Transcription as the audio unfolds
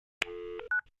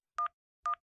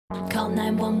Call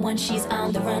 911, she's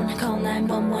on the run. Call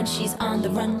 911, she's on the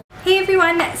run. Hey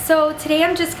everyone, so today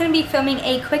I'm just going to be filming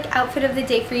a quick outfit of the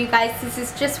day for you guys. This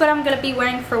is just what I'm going to be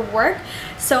wearing for work,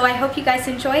 so I hope you guys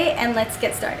enjoy it, and let's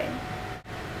get started.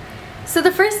 So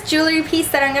the first jewelry piece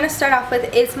that I'm going to start off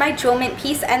with is my Jewel Mint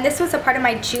piece, and this was a part of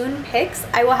my June picks.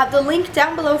 I will have the link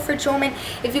down below for Jewel Mint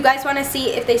if you guys want to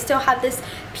see if they still have this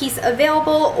piece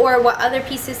available or what other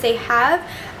pieces they have.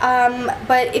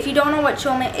 But if you don't know what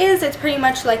Jewel Mint is, it's pretty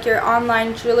much like your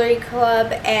online jewelry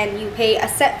club, and you pay a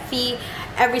set fee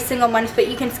every single month, but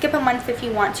you can skip a month if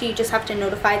you want to. You just have to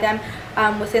notify them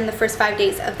within the first 5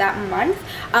 days of that month.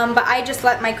 But I just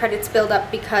let my credits build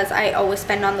up because I always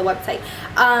spend on the website.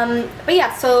 But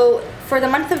yeah, so for the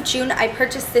month of June, I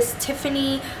purchased this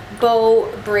Tiffany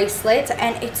bow bracelet,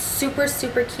 and it's super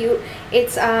cute.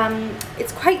 It's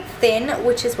quite thin,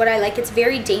 which is what I like. It's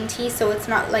very dainty, so it's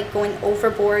not like going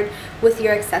overboard with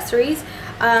your accessories.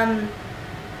 And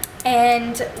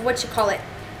what you call it,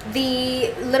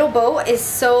 the little bow is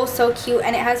so cute,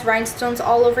 and it has rhinestones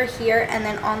all over here and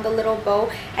then on the little bow,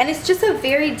 and it's just a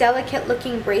very delicate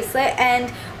looking bracelet.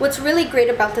 And what's really great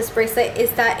about this bracelet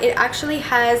is that it actually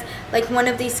has like one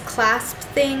of these clasp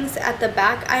things at the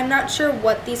back. I'm not sure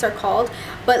what these are called,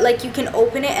 but like you can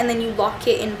open it and then you lock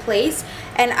it in place,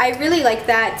 and I really like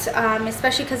that,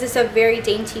 especially because it's a very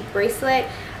dainty bracelet.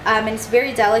 And it's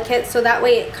very delicate, so that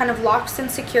way it kind of locks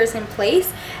and secures in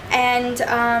place. And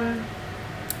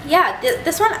yeah,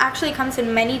 this one actually comes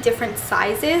in many different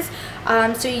sizes,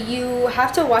 so you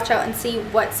have to watch out and see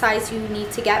what size you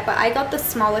need to get. But I got the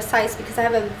smallest size because I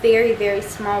have a very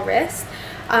small wrist.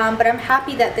 But I'm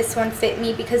happy that this one fit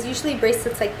me, because usually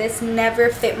bracelets like this never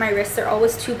fit my wrist. They're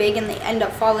always too big and they end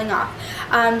up falling off.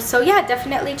 So yeah,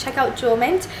 definitely check out Jewel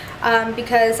Mint,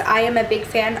 because I am a big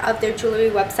fan of their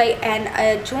jewelry website, and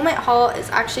a Jewel Mint haul is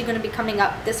actually going to be coming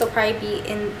up. This will probably be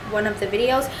in one of the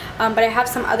videos, but I have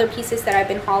some other pieces that I've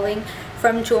been hauling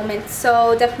from Jewel Mint,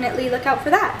 so definitely look out for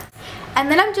that.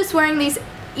 And then I'm just wearing these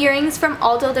earrings from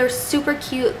Ootd. They're super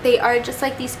cute. They are just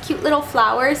like these cute little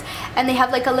flowers, and they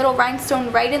have like a little rhinestone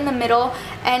right in the middle,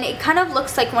 and it kind of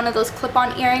looks like one of those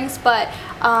clip-on earrings, but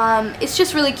it's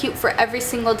just really cute for every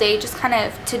single day, just kind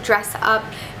of to dress up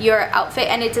your outfit,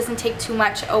 and it doesn't take too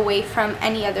much away from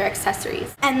any other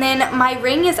accessories. And then my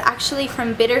ring is actually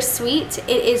from Bittersweet.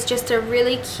 It is just a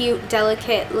really cute,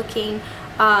 delicate looking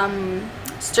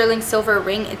sterling silver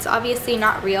ring. It's obviously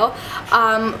not real,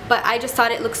 but I just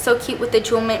thought it looked so cute with the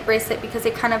Jewel Mint bracelet, because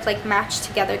they kind of like match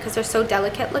together because they're so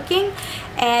delicate looking.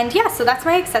 And yeah, so that's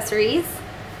my accessories.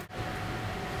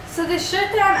 So the shirt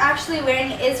that I'm actually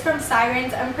wearing is from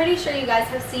Sirens. I'm pretty sure you guys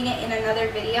have seen it in another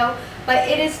video, but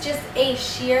it is just a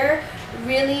sheer,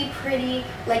 really pretty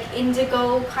like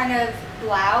indigo kind of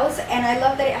blouse, and I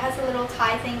love that it has a little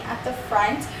tie thing at the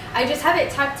front. I just have it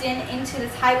tucked in into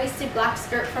this high-waisted black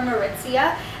skirt from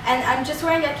Aritzia, and I'm just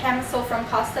wearing a camisole from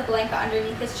Costa Blanca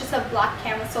underneath. It's just a black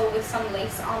camisole with some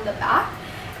lace on the back.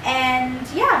 And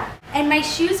yeah, and my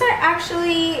shoes are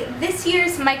actually this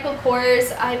year's Michael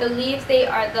Kors. I believe they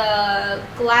are the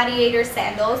Gladiator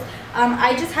sandals.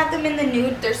 I just have them in the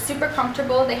nude. They're super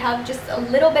comfortable. They have just a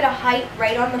little bit of height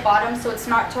right on the bottom, so it's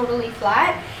not totally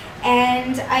flat.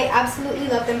 And I absolutely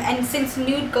love them, and since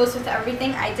nude goes with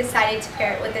everything, I decided to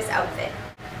pair it with this outfit.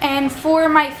 And for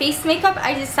my face makeup,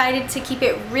 I decided to keep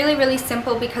it really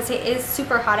simple because it is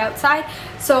super hot outside.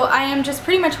 So I am just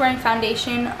pretty much wearing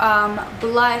foundation,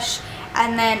 blush,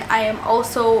 and then I am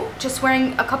also just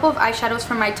wearing a couple of eyeshadows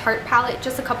from my Tarte palette,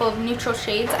 just a couple of neutral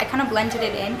shades. I kind of blended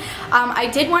it in. I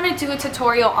did want to do a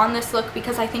tutorial on this look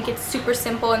because I think it's super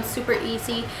simple and super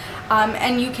easy,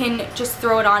 and you can just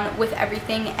throw it on with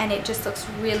everything, and it just looks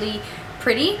really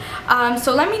pretty.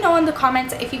 So let me know in the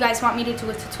comments if you guys want me to do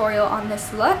a tutorial on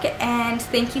this look, and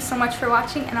thank you so much for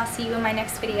watching, and I'll see you in my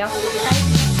next video.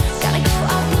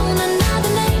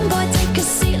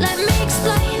 Bye.